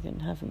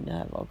 freaking having to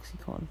have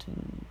OxyContin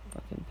and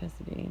fucking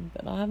pethidine.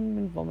 But I haven't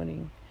been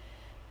vomiting.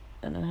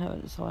 And I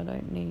haven't, so I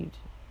don't need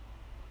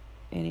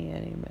any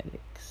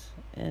antiemetics.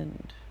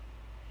 And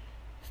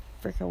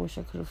frick, I wish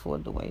I could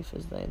afford the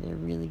wafers though. They're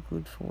really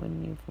good for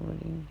when you're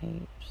vomiting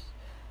heaps.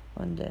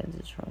 One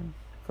Danzatron,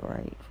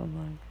 great for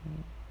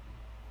migraine.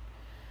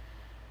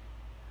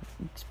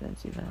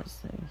 Expensive as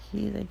though.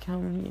 Here they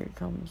come, here it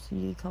comes.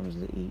 Here comes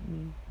the eat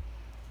me.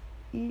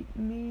 Eat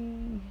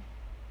me.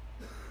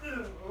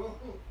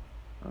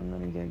 I'm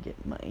gonna go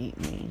get my eat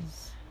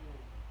me's.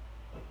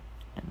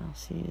 And I'll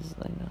see you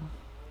later.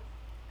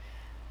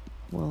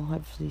 Well,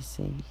 hopefully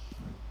see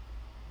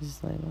you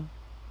later.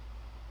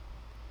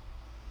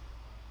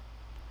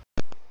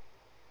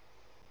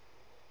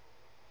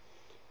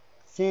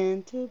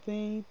 Santa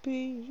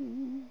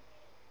baby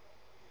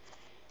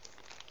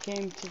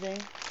came today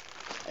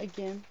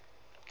again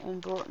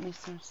and brought me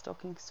some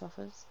stocking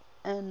stuffers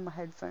and my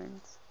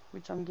headphones,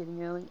 which I'm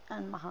getting early,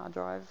 and my hard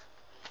drive,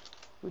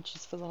 which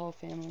is for the whole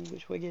family,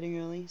 which we're getting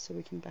early so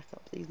we can back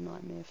up these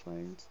nightmare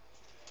phones.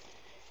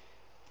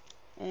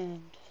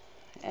 And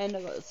I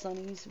got the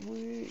sunnies,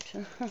 woot.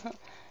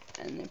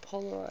 And they're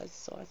polarized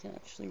so I can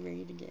actually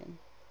read again.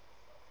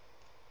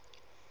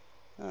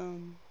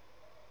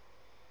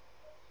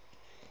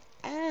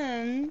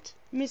 And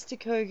Mr.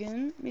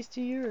 Kogan, Mr.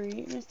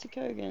 Yuri, Mr.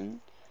 Kogan,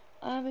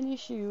 I have an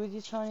issue with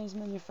your Chinese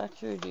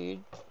manufacturer,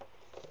 dude.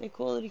 They're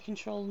quality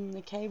controlling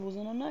the cables,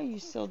 and I know you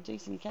sell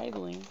decent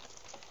cabling.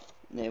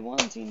 They're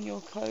ones in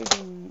your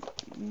Kogan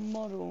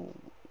model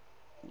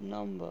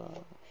number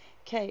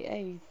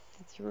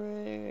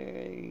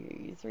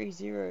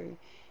KA330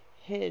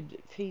 head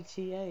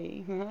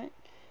PTA, right?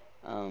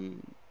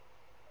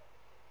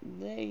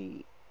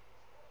 They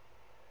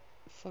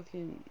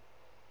fucking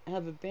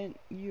have a bent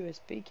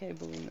USB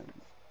cable in them,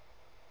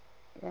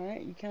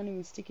 right? You can't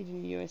even stick it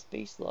in a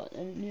USB slot,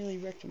 and it nearly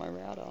wrecked my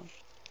router.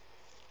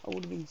 I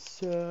would have been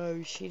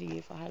so shitty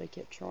if I had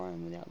kept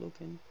trying without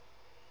looking.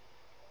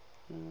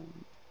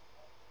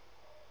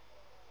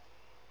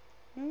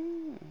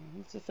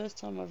 It's the first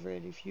time I've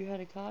read, if you had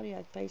a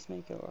cardiac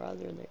pacemaker or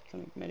other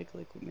electronic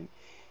medical equipment,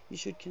 you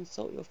should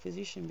consult your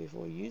physician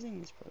before using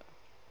this product.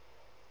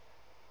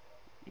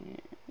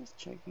 That's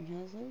choking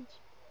hazards.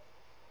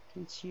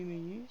 Consumer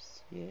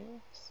use,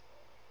 yes.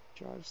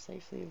 Drive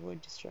safely,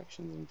 avoid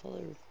distractions and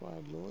follow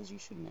required laws. You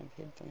shouldn't have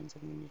headphones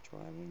on when you're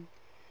driving.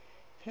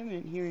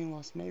 Permanent hearing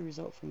loss may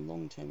result from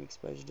long-term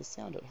exposure to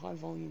sound at high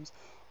volumes.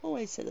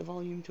 Always set the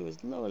volume to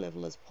as low a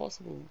level as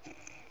possible.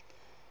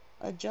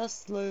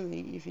 Adjust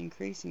slowly if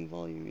increasing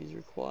volume is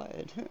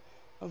required.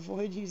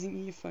 Avoid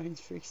using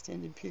earphones for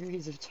extended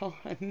periods of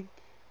time.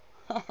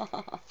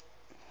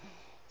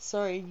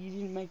 Sorry, you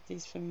didn't make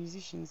these for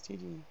musicians,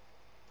 did you?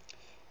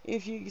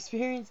 If you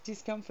experience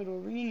discomfort or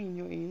ringing in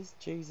your ears,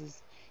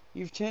 Jesus,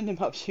 you've turned them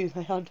up too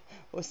loud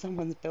or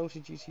someone's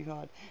belted you too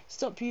hard.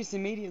 Stop use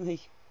immediately.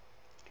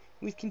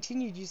 With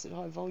continued use at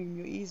high volume,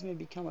 your ears may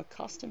become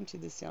accustomed to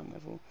the sound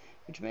level,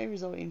 which may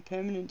result in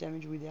permanent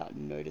damage without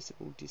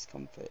noticeable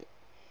discomfort.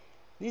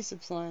 This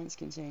appliance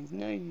contains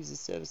no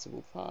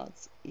user-serviceable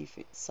parts. If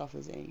it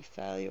suffers any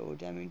failure or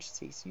damage,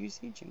 cease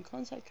usage and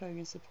contact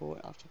Kogan support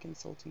after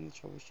consulting the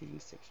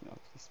troubleshooting section of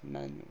this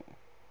manual.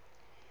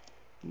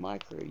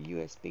 Micro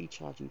USB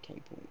charging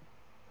cable,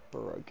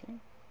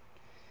 broken.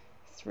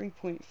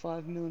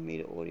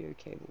 3.5mm audio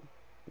cable,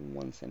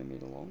 1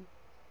 centimeter long.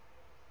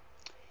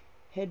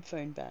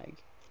 Headphone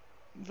bag,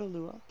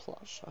 velour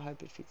plush. I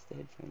hope it fits the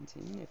headphones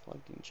in. They're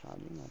plugged in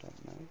charging, I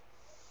don't know.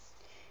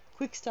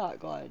 Quick start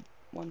guide,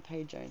 1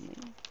 page only.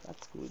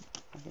 That's good.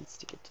 I can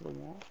stick it to the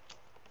wall.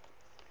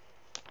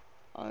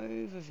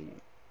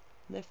 Overview.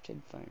 Left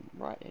headphone,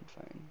 right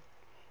headphone.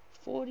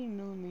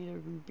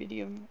 40mm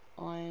rubidium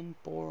iron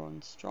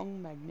boron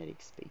strong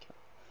magnetic speaker.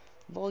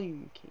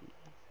 Volume key.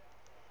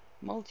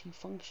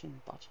 Multifunction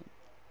button.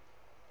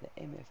 The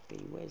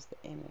MFB. Where's the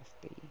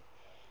MFB?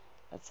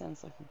 That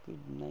sounds like a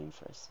good name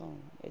for a song.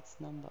 It's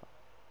number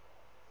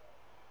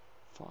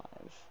 5.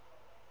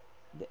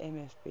 The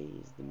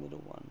MFB is the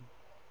middle one.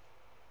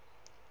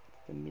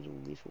 The middle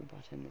little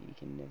button that you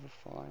can never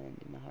find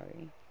in a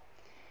hurry.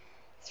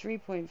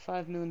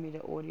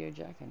 3.5mm audio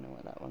jack. I know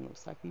what that one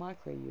looks like.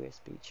 Micro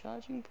USB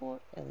charging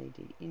port.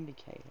 LED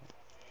indicator.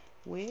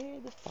 Where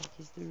the fuck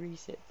is the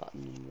reset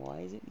button and why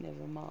is it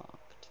never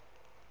marked?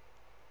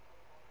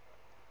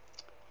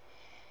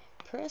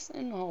 Press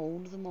and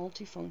hold the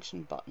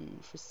multifunction button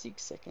for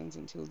 6 seconds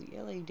until the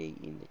LED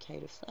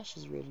indicator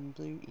flashes red and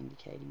blue,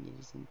 indicating it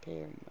is in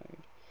pairing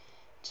mode.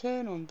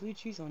 Turn on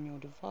Bluetooth on your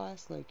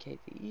device, locate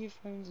the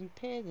earphones and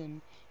pair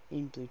them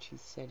in Bluetooth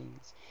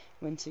settings.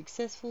 When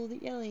successful, the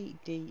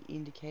LED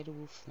indicator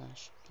will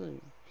flash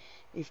blue.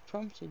 If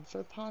prompted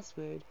for a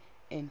password,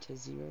 enter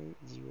 0000.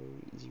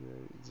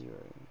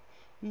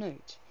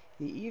 Note,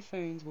 the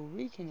earphones will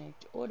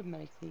reconnect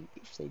automatically.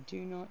 If they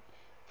do not,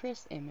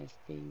 press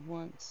MFB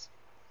once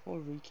or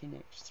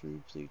reconnect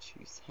through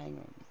Bluetooth. Hang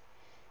on.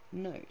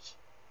 Note,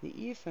 the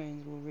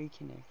earphones will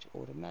reconnect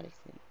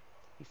automatically.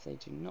 If they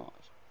do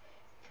not,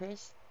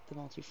 press the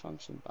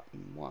multifunction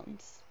button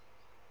once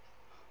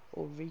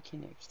or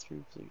reconnect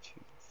through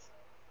Bluetooth.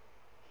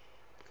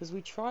 Because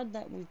we tried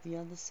that with the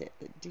other set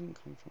that didn't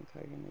come from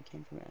Kogan, they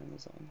came from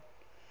Amazon.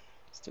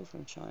 Still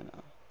from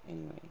China.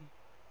 Anyway.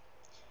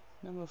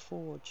 Number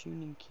 4,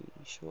 tuning key,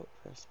 short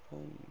press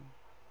volume.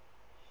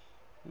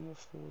 Number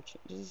 4,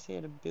 does it say it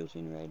had a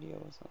built-in radio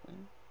or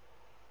something?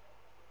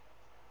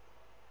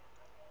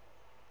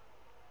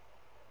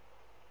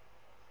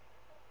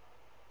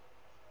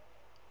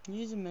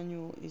 User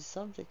manual is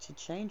subject to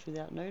change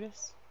without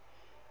notice.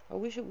 I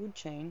wish it would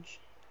change.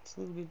 It's a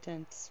little bit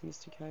dense,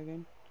 Mr.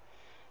 Kogan.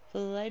 For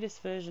the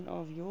latest version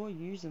of your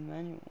user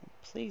manual,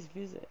 please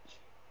visit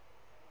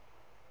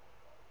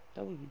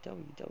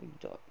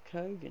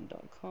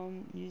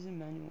www.kogan.com user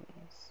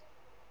manuals.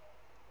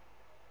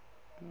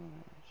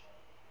 Right.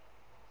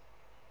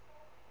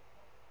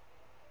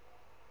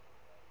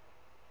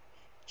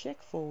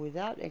 Check for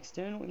without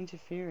external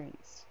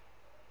interference.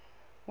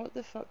 What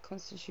the fuck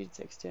constitutes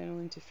external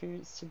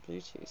interference to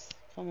Bluetooth?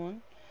 Come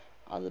on.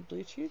 Other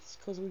Bluetooths?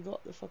 Because we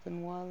got the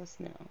fucking wireless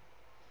now.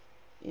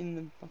 In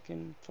the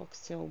fucking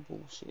Foxtel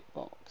bullshit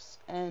box.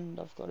 And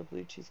I've got a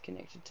Bluetooth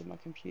connected to my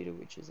computer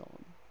which is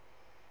on.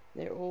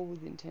 They're all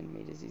within 10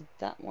 meters. Is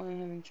that why I'm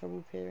having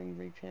trouble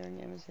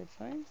repairing Emma's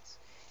headphones?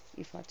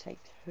 If I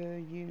take her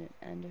unit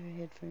and her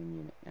headphone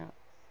unit out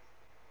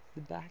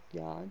the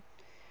backyard,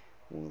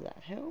 will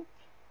that help?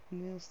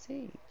 We'll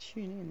see.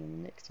 Tune in on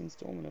the next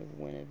installment of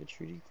Whenever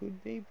Trudy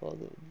Could Be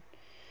Bothered.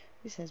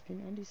 This has been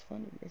Undies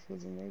Funded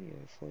Records and Radio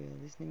for your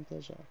listening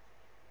pleasure.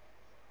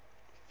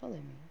 Follow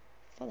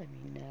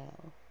me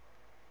now.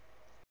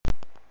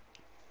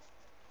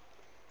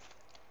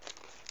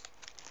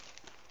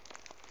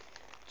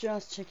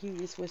 Just checking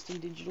this Western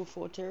Digital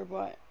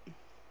 4TB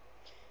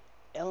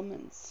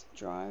Elements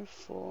drive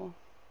for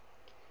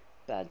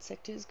bad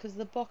sectors because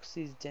the box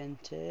is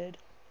dented.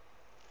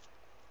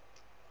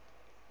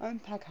 I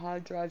don't pack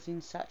hard drives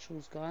in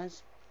satchels,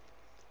 guys,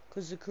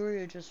 because the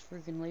courier just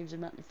freaking leaves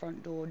them at the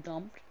front door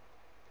dumped,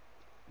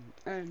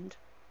 and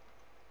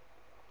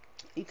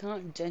you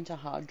can't dent a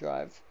hard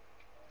drive.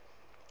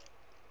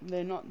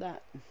 They're not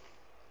that.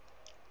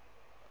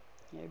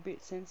 They're a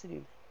bit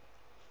sensitive.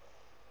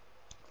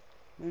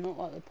 They're not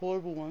like the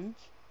portable ones.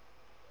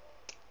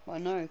 I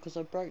know, because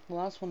I broke the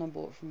last one I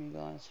bought from you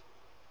guys.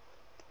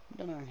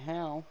 Don't know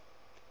how.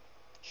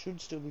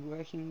 Should still be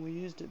working. We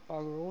used it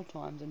bugger all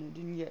times and it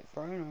didn't get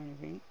thrown or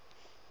anything.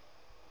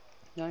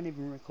 Don't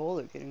even recall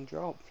it getting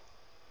dropped.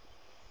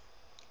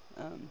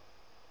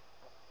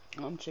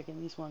 I'm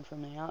checking this one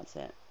from the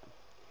outset.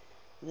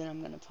 Then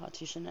I'm going to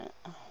partition it.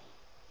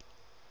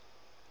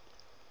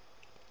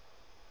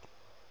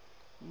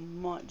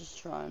 Might just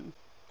try and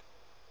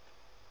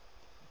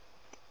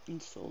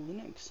install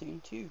Linux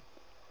soon too.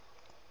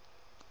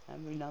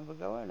 Have another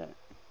go at it.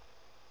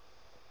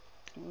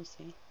 We'll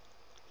see.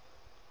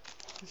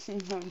 See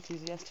how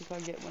enthusiastic I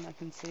get when I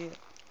can see it.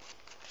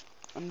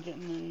 I'm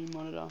getting a new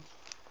monitor.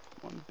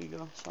 One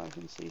bigger so I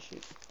can see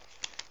shit.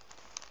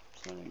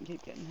 So I don't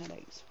keep getting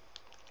headaches.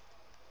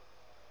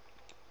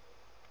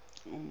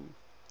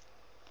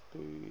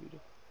 Food.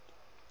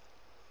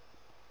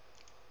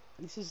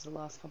 This is the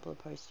last couple of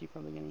posts you're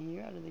probably going to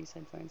hear out of these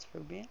headphones for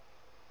a bit.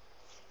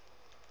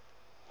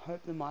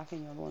 Hope the mic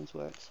in the other ones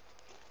works.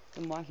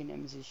 The mic in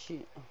Emma's is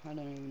shit. I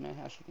don't even know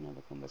how she can have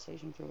a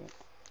conversation through it.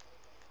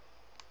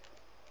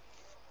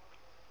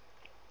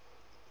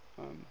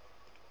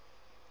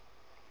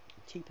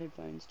 Cheap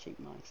headphones, cheap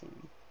mics,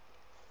 and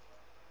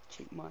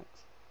cheap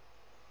mics.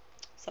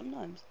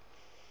 Sometimes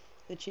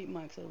the cheap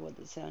mics are what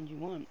the sound you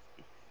want,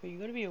 but you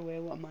got to be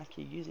aware what mic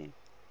you're using,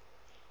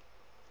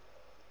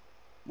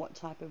 what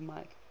type of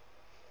mic,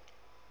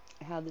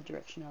 how the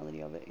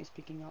directionality of it is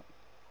picking up.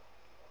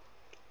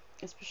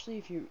 Especially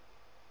if you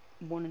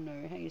want to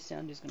know how your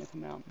sound is going to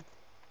come out.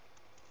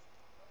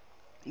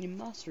 You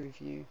must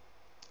review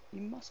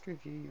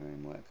your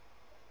own work.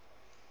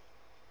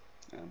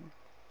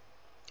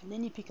 And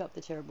then you pick up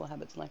the terrible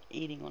habits like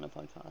eating on a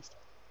podcast,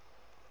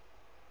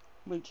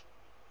 which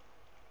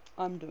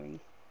I'm doing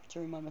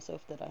to remind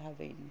myself that I have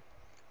eaten.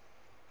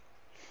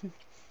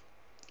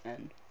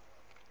 And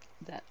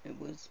that it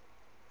was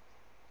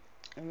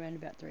around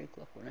about 3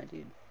 o'clock when I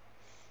did.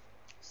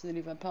 So that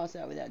if I pass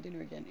out without dinner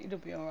again, it'll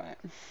be alright.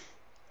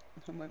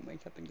 I won't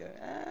wake up and go,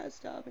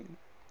 starving.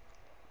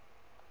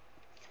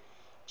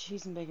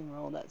 Cheese and bacon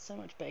roll. That's so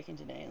much bacon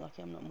today.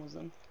 Lucky I'm not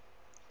Muslim.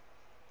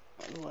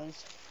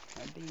 Otherwise,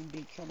 I'd be in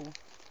big trouble.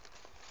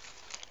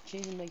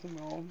 Cheese and bacon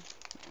roll,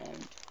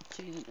 and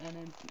cheese and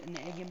an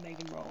egg and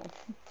bacon roll.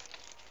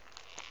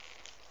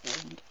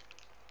 And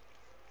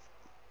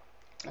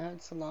I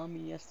had salami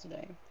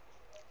yesterday.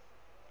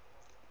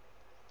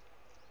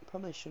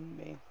 Probably shouldn't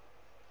be.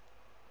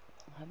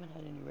 I haven't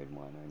had any red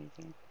wine or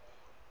anything,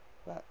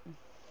 but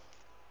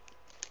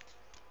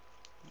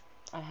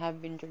I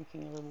have been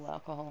drinking a little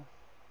alcohol.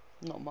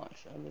 Not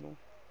much, a little.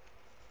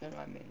 And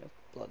I mean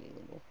a bloody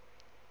little.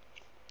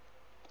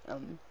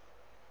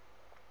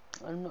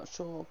 I'm not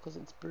sure because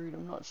it's brewed.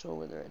 I'm not sure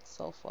whether it's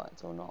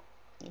sulfites or not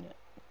in it.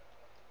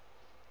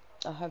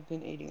 I have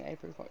been eating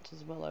apricots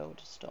as well. I ought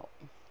to stop.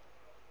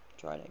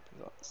 Dried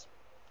apricots.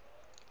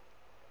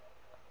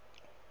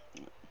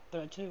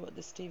 But I tell you what,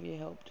 the stevia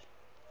helped.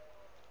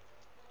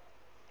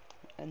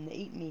 And the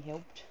Eat Me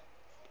helped.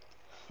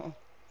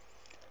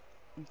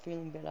 I'm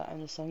feeling better,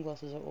 and the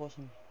sunglasses are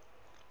awesome.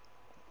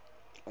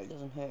 It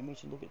doesn't hurt me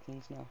to look at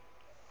things now.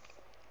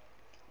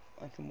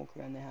 I can walk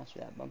around the house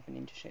without bumping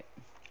into shit.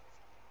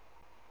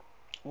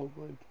 All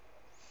good.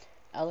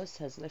 Alice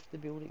has left the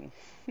building.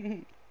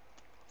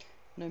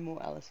 No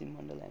more Alice in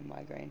Wonderland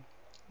migraine.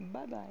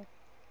 Bye bye.